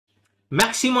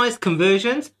maximize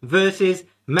conversions versus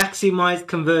maximize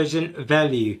conversion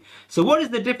value. So what is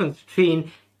the difference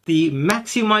between the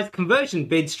maximize conversion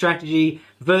bid strategy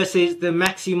versus the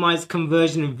maximize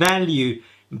conversion value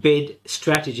bid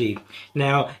strategy?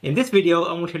 Now, in this video,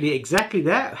 I'm going to tell you exactly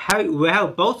that, how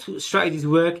both strategies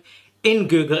work in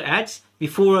Google Ads.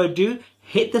 Before I do,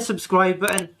 hit the subscribe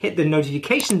button, hit the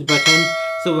notifications button,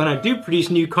 so when I do produce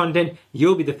new content,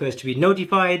 you'll be the first to be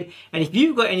notified. And if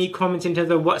you've got any comments in terms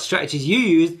of what strategies you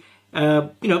use,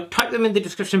 type them in the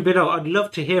description below. I'd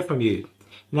love to hear from you.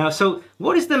 Now, so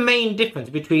what is the main difference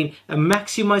between a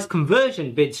maximize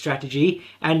conversion bid strategy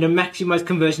and a maximize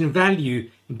conversion value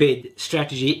bid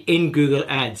strategy in Google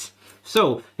Ads?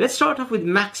 So let's start off with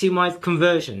maximize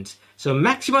conversions. So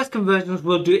maximize conversions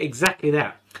will do exactly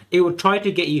that. It will try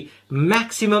to get you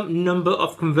maximum number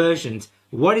of conversions.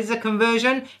 What is a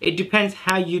conversion? It depends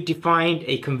how you defined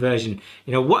a conversion.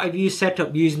 What have you set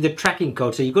up using the tracking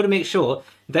code? So you've got to make sure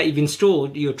that you've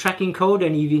installed your tracking code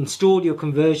and you've installed your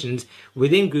conversions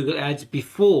within Google Ads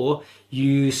before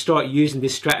you start using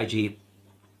this strategy.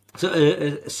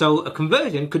 So a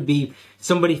conversion could be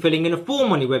somebody filling in a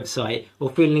form on your website, or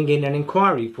filling in an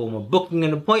inquiry form, or booking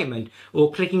an appointment,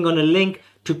 or clicking on a link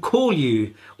to call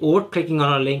you, or clicking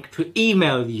on a link to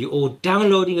email you, or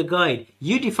downloading a guide.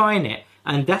 You define it.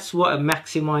 And that's what a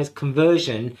maximize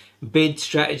conversion bid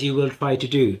strategy will try to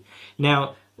do.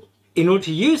 Now, in order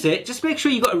to use it, just make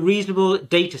sure you've got a reasonable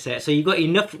data set. So you've got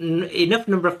enough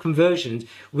number of conversions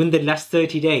within the last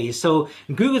 30 days. So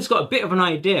Google's got a bit of an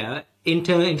idea in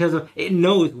terms of it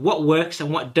knows what works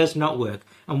and what does not work.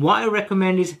 And what I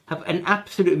recommend is have an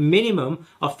absolute minimum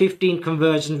of 15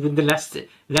 conversions within the last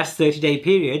 30-day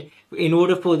period in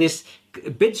order for this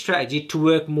bid strategy to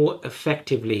work more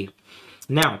effectively.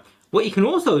 Now, what you can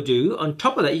also do on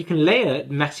top of that, you can layer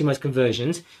maximize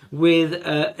conversions with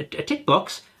a tick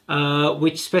box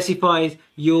which specifies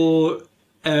your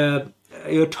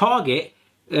target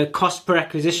cost per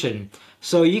acquisition.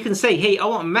 So you can say, hey, I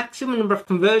want maximum number of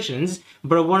conversions,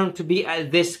 but I want them to be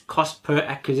at this cost per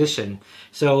acquisition.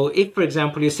 So if, for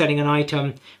example, you're selling an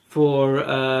item for,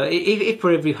 if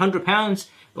for every £100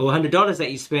 or $100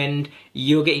 that you spend,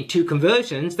 you're getting 2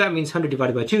 conversions, that means 100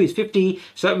 divided by 2 is 50.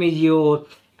 So that means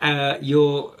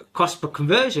your cost per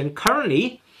conversion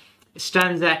currently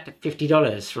stands at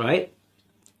 $50, right?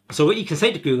 So what you can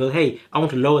say to Google, hey, I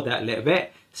want to lower that a little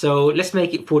bit, so let's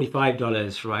make it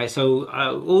 $45, right? So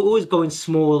always go in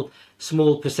small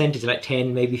percentage, like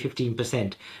 10, maybe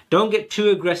 15%. Don't get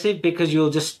too aggressive, because you'll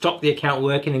just stop the account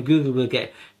working and Google will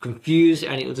get confused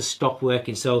and it will just stop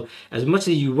working. So as much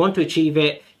as you want to achieve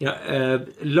it,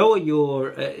 lower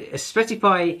your,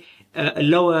 specify a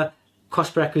lower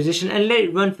cost per acquisition and let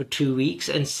it run for 2 weeks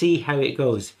and see how it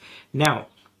goes. Now,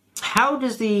 how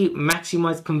does the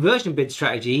maximize conversion bid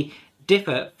strategy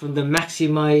differ from the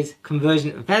maximize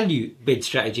conversion value bid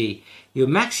strategy? Your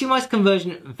maximize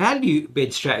conversion value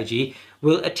bid strategy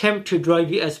will attempt to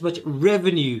drive you as much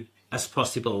revenue as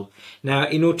possible. Now,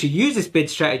 in order to use this bid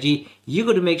strategy, you've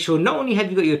got to make sure not only have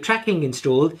you got your tracking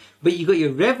installed, but you've got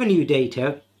your revenue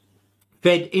data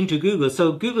fed into Google.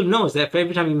 So Google knows that for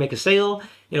every time you make a sale,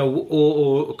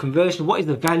 or conversion, what is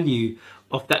the value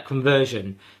of that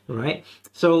conversion, right?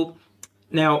 So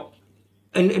now,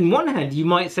 in one hand, you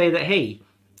might say that, hey,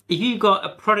 if you've got a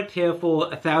product here for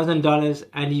 $1,000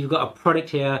 and you've got a product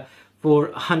here for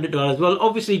 $100, well,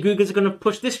 obviously Google's going to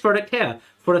push this product here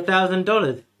for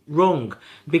 $1,000. Wrong,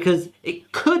 because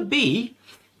it could be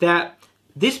that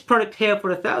this product here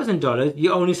for $1,000,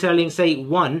 you're only selling, say,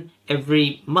 1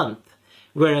 every month.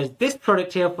 Whereas this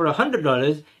product here for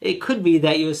 $100, it could be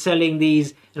that you're selling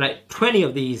these, like 20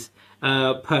 of these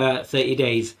per 30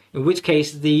 days. In which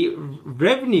case, the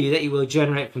revenue that you will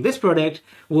generate from this product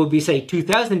will be, say,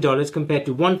 $2,000 compared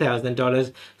to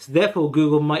 $1,000. So therefore,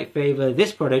 Google might favor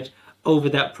this product over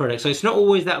that product. So it's not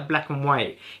always that black and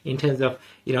white in terms of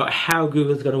how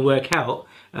Google's going to work out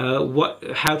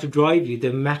how to drive you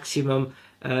the maximum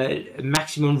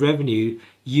revenue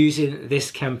using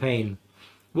this campaign.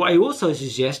 What I also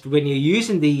suggest when you're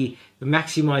using the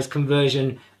maximize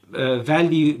conversion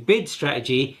value bid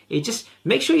strategy is just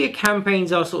make sure your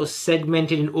campaigns are sort of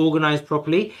segmented and organized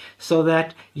properly, so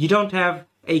that you don't have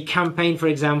a campaign, for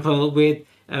example, with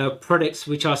products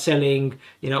which are selling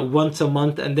once a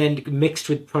month and then mixed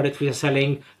with products which are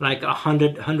selling like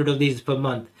 100 of these per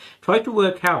month. Try to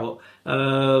work out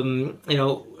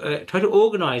try to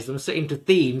organize them into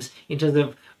themes in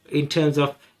terms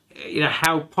of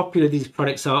how popular these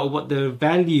products are, or what the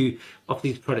value of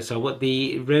these products are, what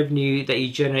the revenue that you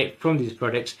generate from these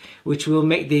products, which will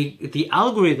make the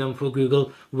algorithm for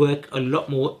Google work a lot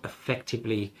more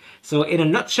effectively. So in a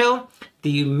nutshell,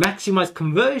 the maximize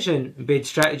conversion bid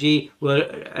strategy will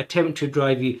attempt to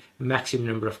drive you maximum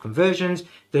number of conversions.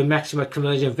 The maximize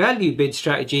conversion value bid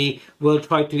strategy will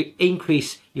try to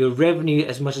increase your revenue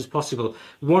as much as possible.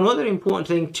 One other important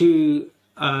thing to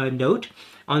note,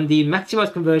 on the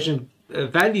maximize conversion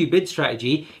value bid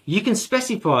strategy, you can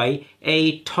specify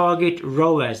a target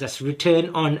ROAS, that's return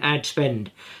on ad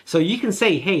spend. So you can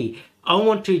say, hey, I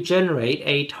want to generate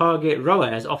a target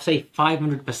ROAS of say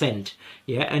 500%.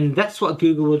 Yeah, and that's what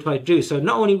Google will try to do. So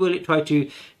not only will it try to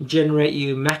generate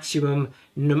you maximum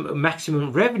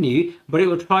revenue, but it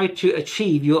will try to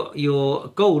achieve your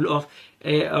goal of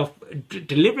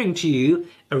delivering to you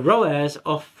a ROAS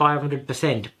of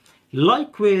 500%.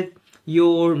 Like with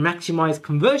your maximize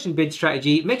conversion bid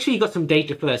strategy, make sure you got some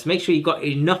data first. Make sure you got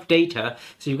enough data,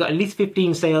 so you've got at least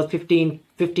 15 sales, 15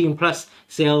 plus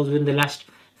sales within the last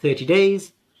 30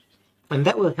 days, and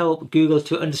that will help Google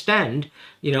to understand,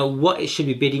 what it should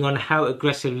be bidding on, how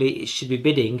aggressively it should be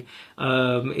bidding,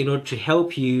 in order to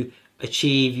help you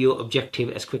achieve your objective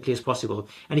as quickly as possible.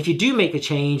 And if you do make a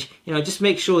change, just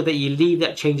make sure that you leave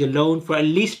that change alone for at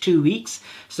least 2 weeks,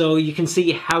 so you can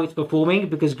see how it's performing,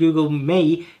 because Google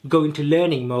may go into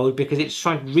learning mode because it's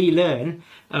trying to relearn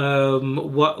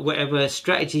whatever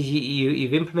strategy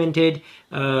you've implemented,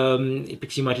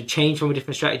 because you might have changed from a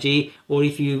different strategy, or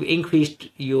if you've increased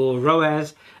your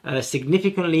ROAS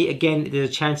significantly, again, there's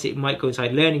a chance it might go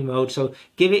inside learning mode. So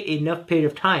give it enough period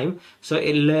of time so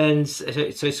it learns,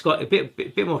 so it's got a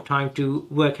bit more time to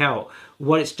work out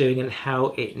what it's doing and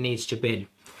how it needs to bid.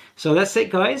 So that's it,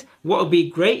 guys. What would be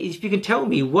great is if you can tell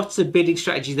me what's the bidding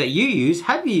strategy that you use.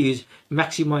 Have you used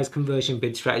maximize conversion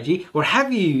bid strategy, or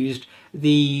have you used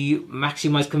the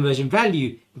maximize conversion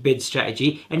value bid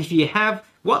strategy? And if you have,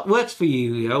 what works for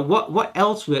you? What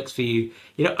else works for you?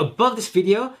 Above this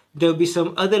video, there'll be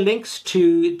some other links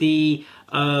to the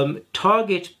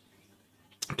target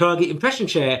impression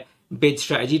share bid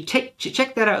strategy.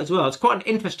 Check that out as well. It's quite an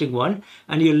interesting one,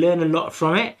 and you'll learn a lot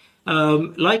from it.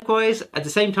 Likewise, at the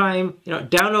same time,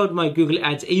 download my Google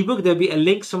Ads ebook. There'll be a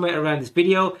link somewhere around this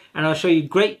video, and I'll show you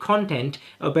great content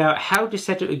about how to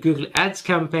set up a Google Ads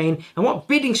campaign and what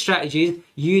bidding strategies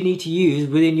you need to use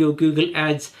within your Google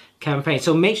Ads campaign.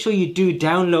 So make sure you do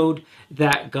download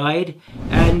that guide.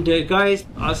 And guys,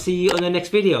 I'll see you on the next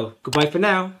video. Goodbye for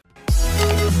now.